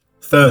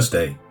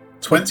Thursday,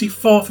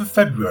 24th of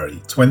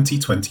February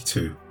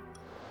 2022.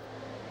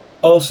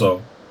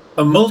 Also,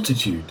 a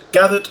multitude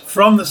gathered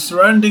from the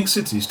surrounding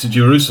cities to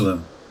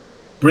Jerusalem,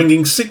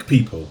 bringing sick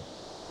people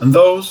and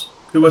those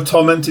who were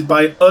tormented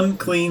by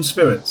unclean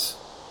spirits,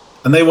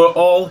 and they were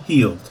all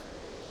healed.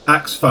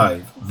 Acts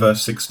 5,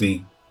 verse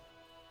 16.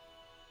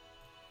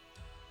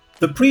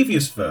 The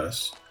previous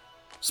verse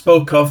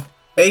spoke of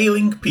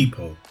ailing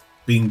people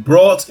being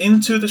brought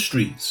into the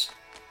streets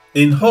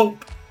in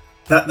hope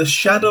that the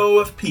shadow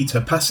of Peter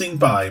passing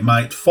by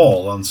might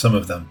fall on some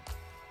of them.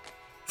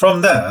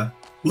 From there,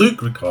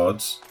 Luke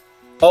records,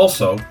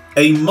 also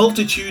a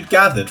multitude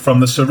gathered from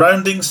the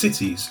surrounding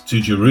cities to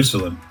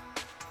Jerusalem.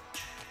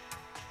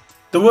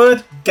 The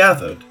word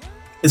gathered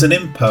is an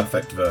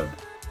imperfect verb.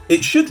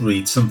 It should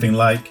read something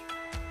like,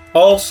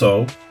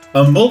 also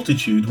a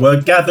multitude were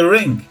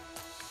gathering.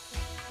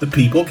 The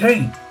people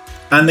came,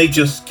 and they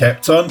just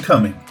kept on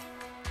coming.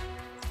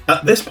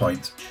 At this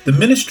point, the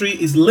ministry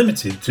is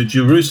limited to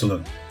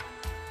Jerusalem.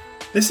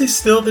 This is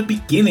still the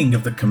beginning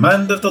of the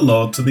command of the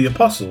Lord to the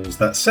apostles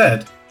that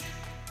said,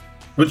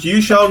 "But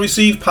you shall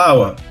receive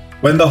power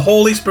when the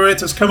Holy Spirit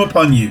has come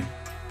upon you,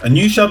 and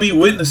you shall be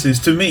witnesses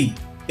to me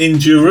in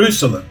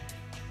Jerusalem,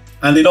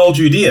 and in all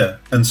Judea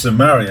and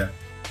Samaria,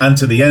 and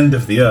to the end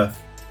of the earth."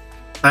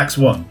 Acts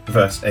 1,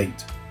 verse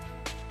 8.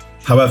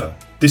 However,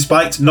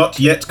 despite not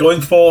yet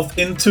going forth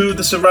into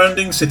the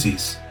surrounding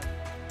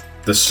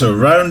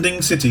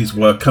cities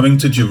were coming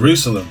to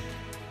Jerusalem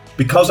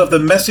because of the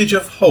message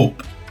of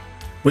hope,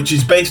 which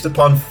is based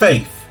upon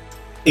faith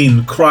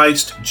in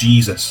Christ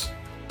Jesus.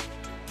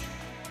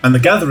 And the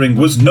gathering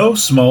was no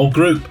small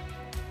group.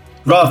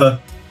 Rather,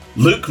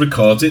 Luke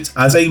records it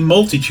as a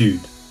multitude.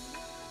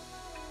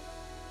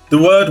 The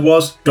word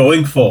was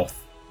going forth,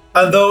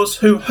 and those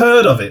who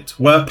heard of it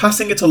were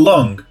passing it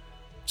along,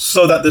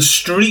 so that the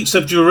streets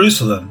of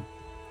Jerusalem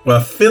were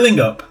filling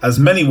up as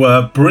many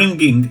were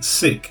bringing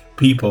sick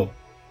people.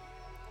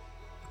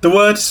 The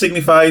word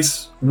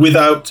signifies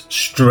without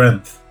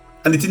strength,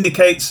 and it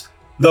indicates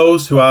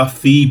those who are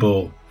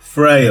feeble,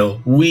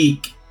 frail,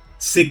 weak,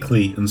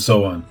 sickly, and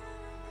so on.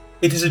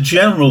 It is a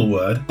general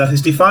word that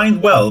is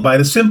defined well by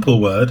the simple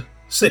word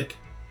sick.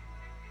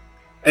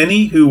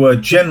 Any who were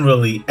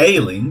generally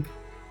ailing,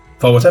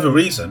 for whatever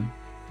reason,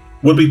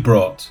 would be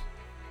brought.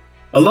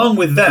 Along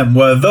with them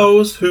were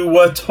those who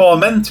were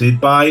tormented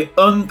by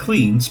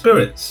unclean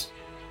spirits.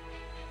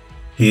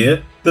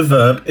 Here, the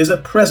verb is a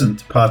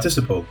present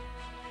participle.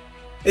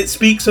 It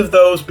speaks of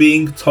those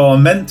being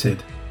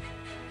tormented.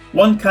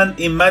 One can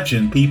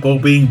imagine people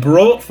being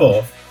brought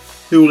forth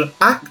who were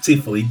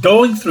actively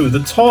going through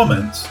the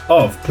torments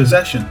of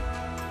possession,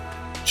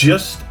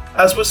 just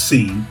as was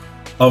seen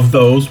of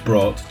those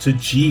brought to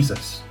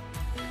Jesus.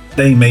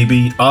 They may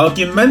be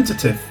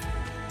argumentative,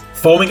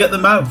 foaming at the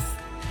mouth,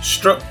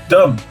 struck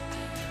dumb,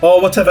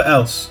 or whatever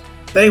else.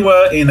 They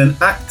were in an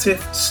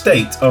active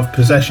state of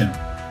possession,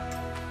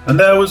 and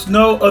there was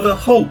no other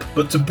hope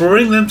but to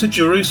bring them to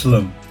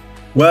Jerusalem,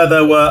 where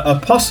there were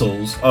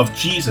apostles of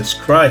Jesus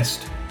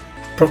Christ,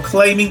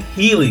 proclaiming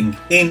healing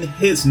in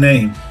his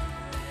name.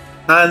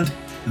 And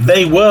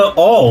they were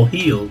all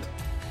healed.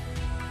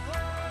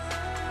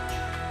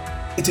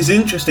 It is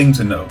interesting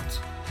to note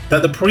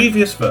that the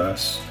previous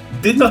verse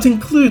did not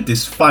include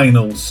this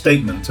final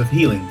statement of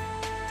healing.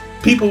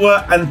 People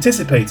were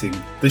anticipating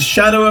the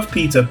shadow of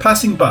Peter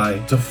passing by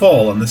to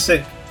fall on the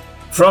sick.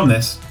 From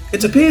this,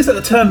 it appears that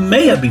the term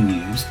may have been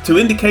used to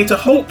indicate a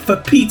hope for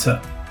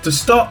Peter to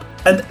stop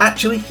and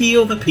actually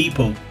heal the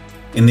people.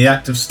 In the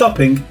act of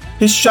stopping,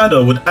 his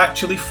shadow would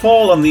actually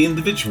fall on the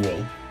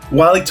individual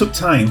while he took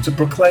time to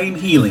proclaim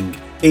healing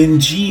in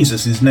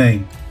Jesus'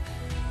 name.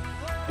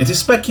 It is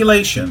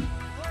speculation,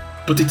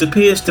 but it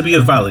appears to be a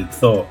valid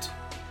thought.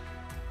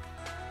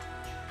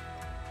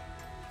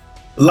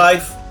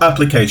 Life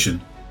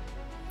application.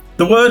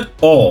 The word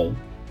all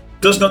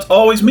does not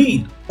always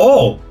mean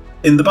all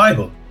in the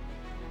Bible.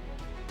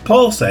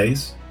 Paul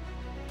says,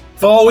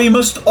 "For we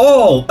must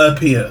all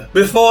appear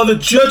before the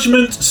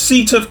judgment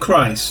seat of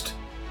Christ,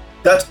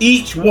 that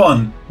each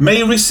one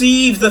may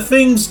receive the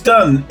things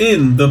done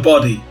in the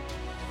body,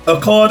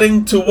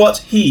 according to what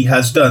he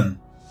has done,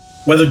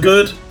 whether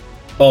good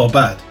or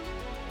bad."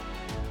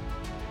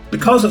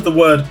 Because of the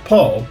word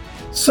Paul,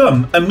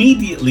 some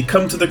immediately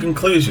come to the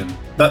conclusion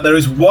that there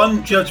is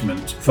one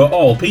judgment for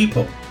all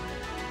people.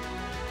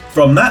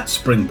 From that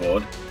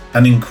springboard,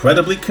 an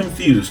incredibly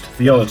confused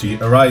theology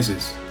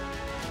arises.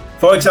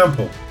 For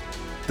example,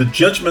 the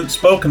judgment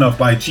spoken of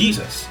by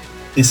Jesus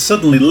is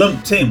suddenly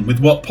lumped in with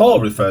what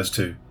Paul refers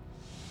to.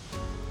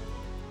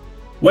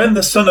 When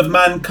the Son of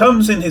Man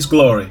comes in his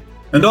glory,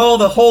 and all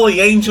the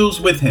holy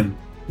angels with him,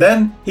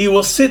 then he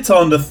will sit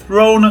on the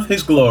throne of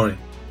his glory.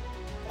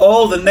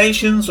 All the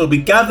nations will be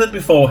gathered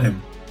before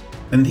him,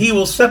 and he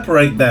will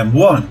separate them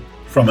one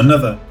from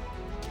another,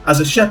 as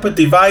a shepherd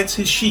divides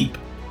his sheep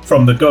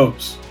from the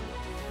goats.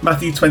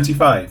 Matthew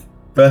 25,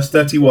 verse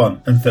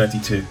 31 and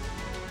 32.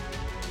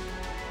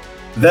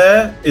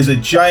 There is a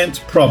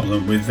giant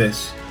problem with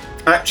this.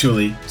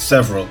 Actually,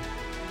 several.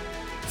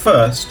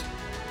 First,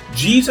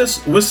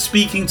 Jesus was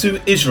speaking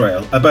to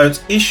Israel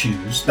about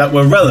issues that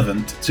were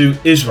relevant to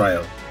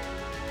Israel.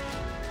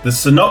 The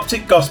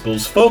Synoptic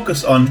Gospels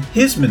focus on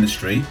his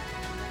ministry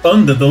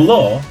under the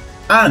law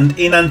and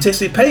in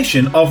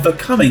anticipation of the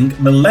coming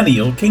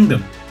millennial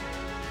kingdom.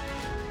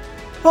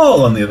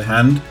 Paul, on the other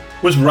hand,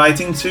 was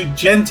writing to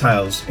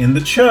Gentiles in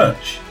the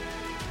church,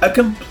 a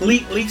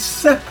completely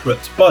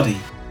separate body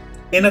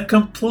in a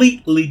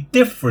completely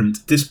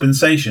different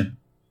dispensation.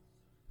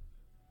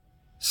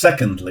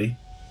 Secondly,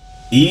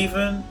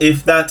 even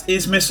if that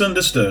is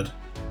misunderstood,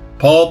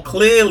 Paul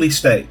clearly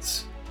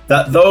states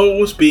that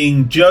those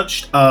being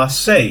judged are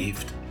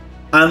saved,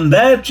 and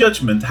their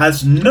judgment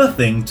has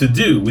nothing to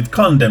do with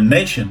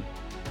condemnation.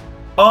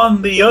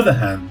 On the other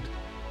hand,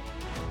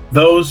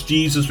 those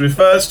Jesus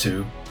refers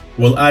to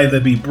will either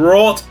be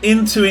brought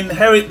in to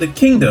inherit the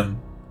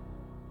kingdom,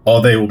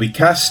 or they will be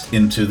cast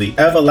into the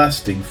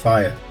everlasting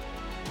fire,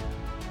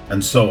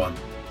 and so on.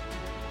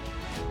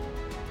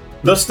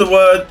 Thus the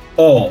word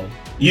all,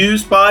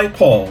 used by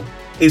Paul,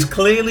 is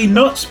clearly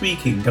not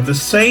speaking of the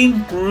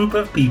same group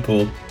of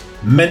people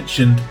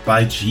mentioned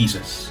by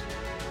Jesus.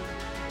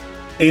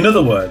 In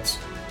other words,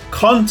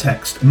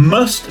 context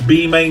must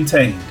be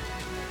maintained,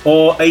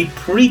 or a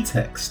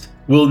pretext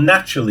will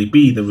naturally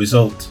be the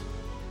result.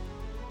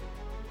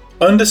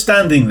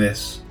 Understanding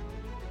this,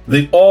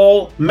 the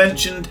all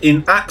mentioned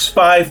in Acts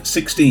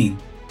 5:16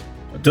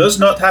 does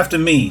not have to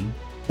mean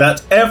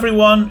that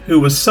everyone who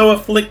was so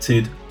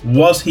afflicted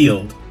was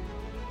healed,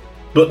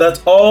 but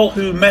that all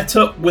who met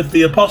up with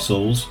the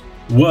apostles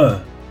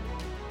were.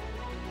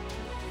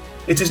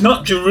 It is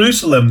not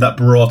Jerusalem that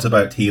brought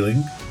about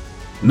healing,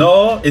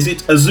 nor is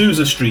it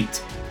Azusa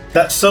Street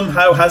that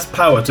somehow has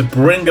power to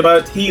bring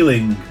about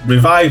healing,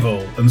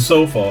 revival, and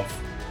so forth.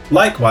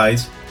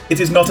 Likewise, it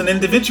is not an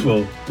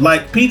individual,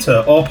 like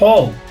Peter or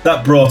Paul,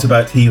 that brought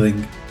about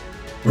healing.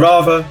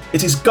 Rather,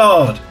 it is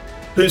God,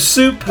 who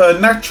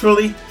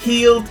supernaturally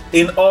healed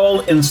in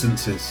all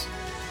instances.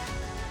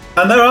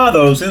 And there are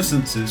those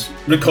instances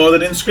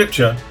recorded in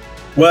Scripture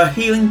where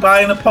healing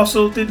by an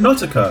apostle did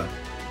not occur,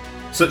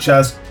 such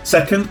as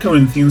 2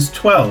 Corinthians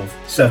 12,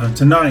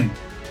 7-9,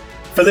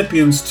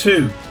 Philippians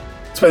 2,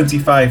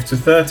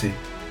 25-30,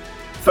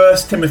 1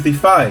 Timothy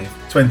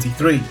 5,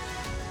 23,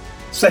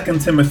 2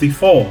 Timothy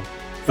 4,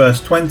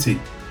 verse 20,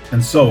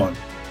 and so on.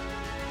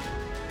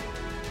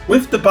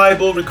 With the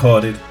Bible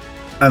recorded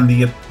and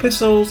the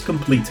epistles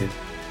completed,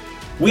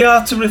 we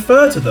are to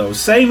refer to those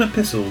same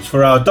epistles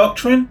for our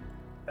doctrine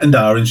and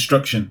our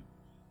instruction.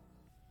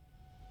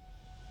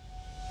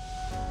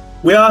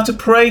 We are to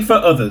pray for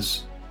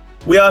others.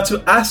 We are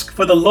to ask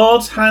for the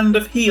Lord's hand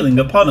of healing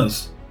upon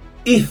us,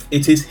 if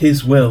it is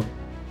His will.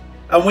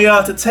 And we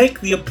are to take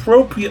the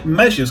appropriate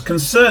measures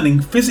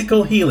concerning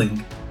physical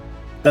healing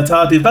that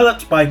are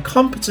developed by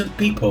competent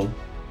people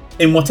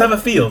in whatever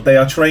field they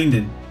are trained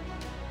in.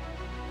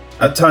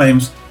 At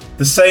times,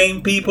 the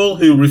same people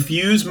who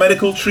refuse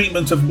medical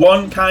treatment of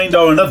one kind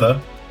or another,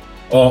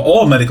 or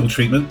all medical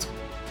treatment,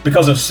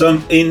 because of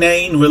some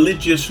inane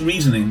religious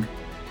reasoning,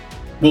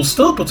 will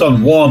still put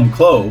on warm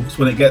clothes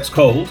when it gets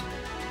cold,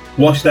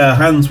 wash their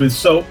hands with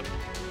soap,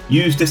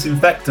 use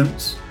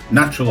disinfectants,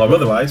 natural or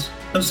otherwise,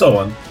 and so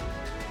on.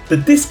 The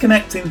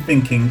disconnect in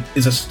thinking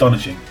is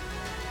astonishing.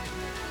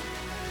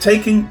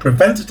 Taking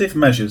preventative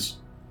measures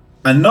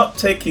and not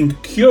taking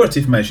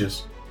curative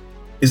measures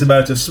is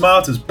about as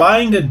smart as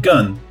buying a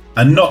gun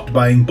and not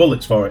buying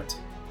bullets for it.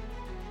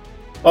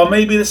 Or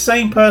maybe the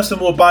same person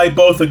will buy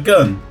both a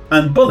gun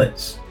and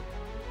bullets,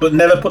 but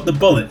never put the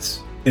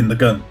bullets in the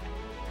gun.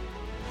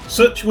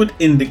 Such would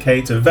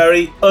indicate a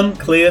very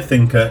unclear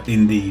thinker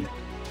indeed.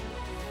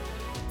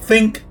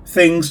 Think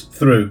things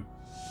through.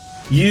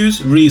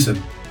 Use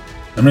reason.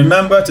 And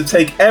remember to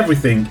take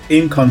everything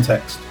in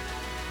context.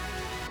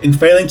 In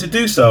failing to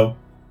do so,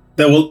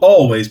 there will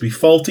always be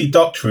faulty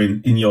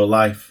doctrine in your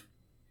life.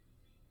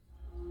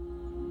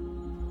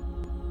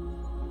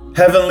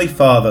 Heavenly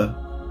Father,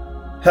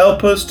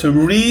 help us to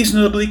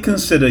reasonably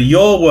consider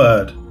your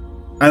word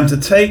and to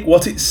take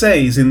what it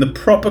says in the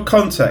proper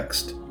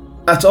context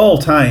at all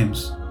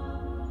times.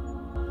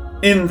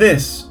 In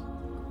this,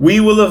 we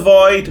will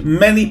avoid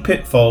many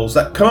pitfalls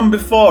that come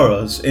before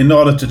us in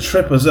order to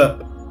trip us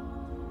up.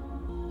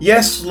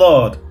 Yes,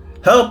 Lord,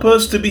 help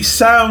us to be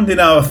sound in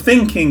our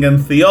thinking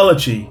and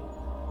theology.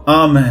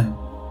 Amen.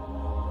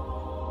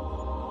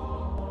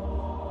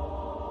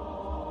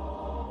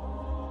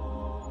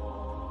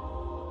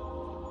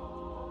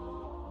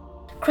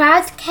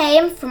 Crowds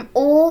came from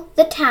all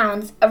the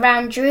towns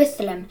around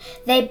Jerusalem.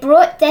 They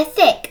brought their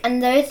sick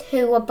and those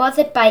who were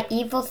bothered by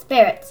evil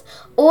spirits.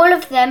 All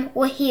of them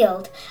were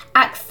healed.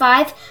 Acts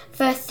 5,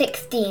 verse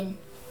 16.